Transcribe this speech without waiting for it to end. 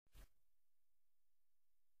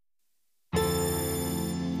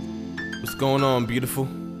What's going on, beautiful?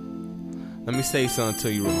 Let me say something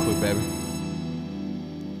to you real quick, baby.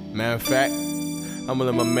 Matter of fact, I'm gonna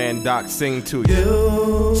let my man Doc sing to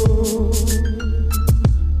you.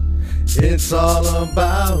 It's all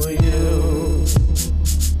about you,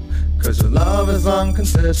 'cause your love is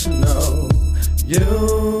unconditional.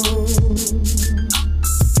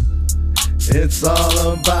 It's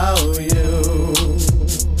all about you.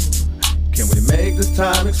 Can we make this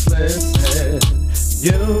time explicit?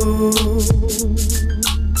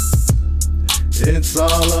 It's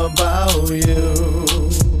all about you,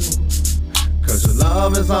 'cause your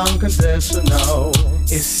love is unconditional.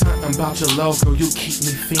 It's something about your love, girl, you keep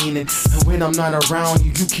me fiending. And when I'm not around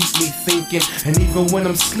you, you keep me thinking. And even when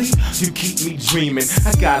I'm asleep, you keep me dreaming.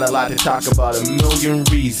 I got a lot to talk about, a million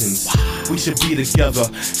reasons we should be together.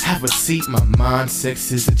 Have a seat, my mind,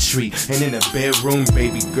 sex is a treat. And in the bedroom,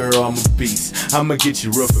 baby girl, I'm a beast. I'ma get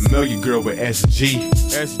you real familiar, girl, with SG.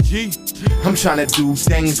 I'm trying to do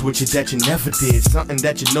things with you that you never did. Something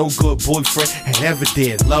that your no good boyfriend had ever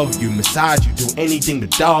did. Love you, massage you, do anything to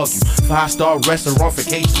dog you. 5-star restaurant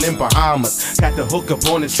vacation in Bahamas. Got the hook up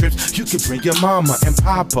on the trips. You could bring your mama and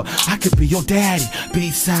papa. I could be your daddy.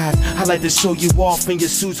 Besides, I like to show you off in your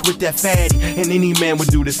suits with that fatty. And any man would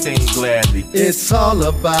do the same gladly. It's all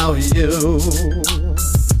about you.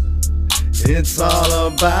 It's all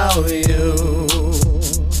about you,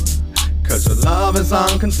 'cause your love is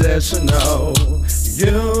unconditional.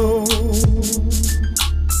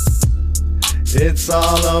 It's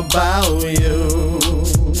all about you,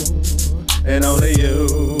 and only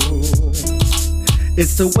you.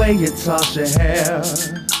 It's the way you toss your hair.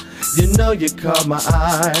 You know you caught my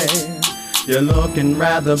eye. You're looking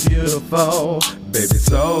rather beautiful, baby,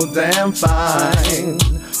 so damn fine.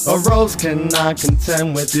 A rose cannot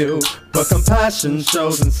contend with you, but compassion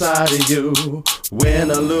shows inside of you. Win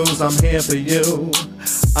or lose, I'm here for you.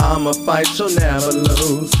 I'ma fight, you'll never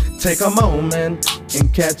lose. Take a moment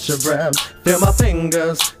and catch your breath. Feel my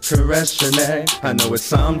fingers caress your neck. I know it's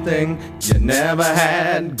something you never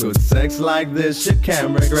had. Good sex like this you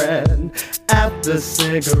can't regret. After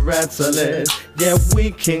cigarettes are lit, yeah,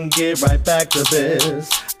 we can get right back to this.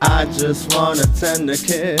 I just want a tender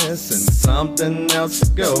kiss and something else to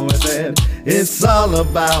go with it. It's all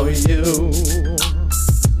about you.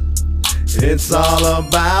 It's all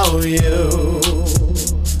about you,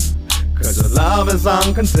 'cause your love is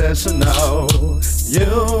unconditional.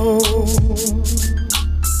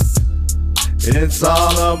 It's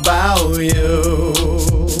all about you.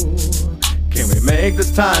 Can we make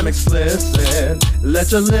this time explicit?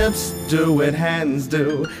 Let your lips do what hands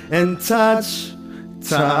do, and touch.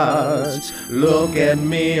 Look at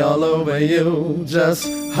me all over you. Just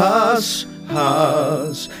hush,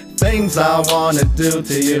 hush. Things I wanna do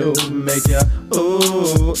to you, make you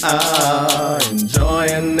ooh ah.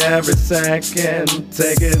 Enjoying every second,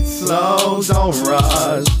 take it slow, don't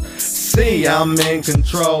rush. See, I'm in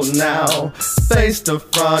control now. Face the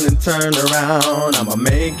front and turn around. I'ma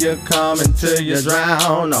make you come until you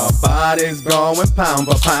drown. Our bodies going pound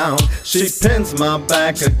for pound. She pins my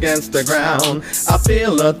back against the ground. I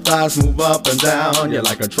feel her thighs move up and down. You're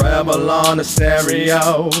like a treble on a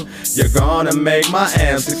stereo. You're gonna make my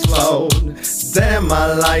amps explode. Damn,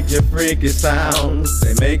 I like your freaky sounds.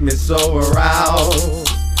 They make me so aroused.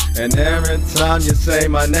 And every time you say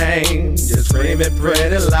my name, you scream it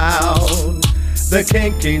pretty loud. The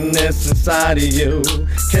kinkiness inside of you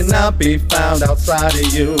cannot be found outside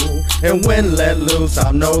of you. And when let loose,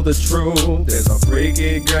 I know the truth. There's a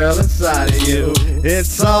freaky girl inside of you.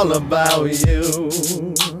 It's all about you.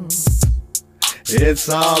 It's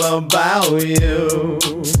all about you,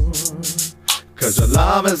 'cause your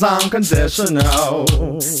love is unconditional.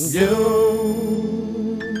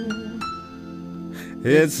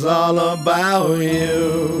 It's all about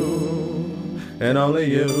you, and only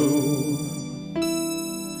you.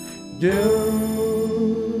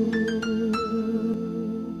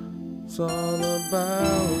 It's all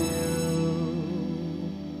about you.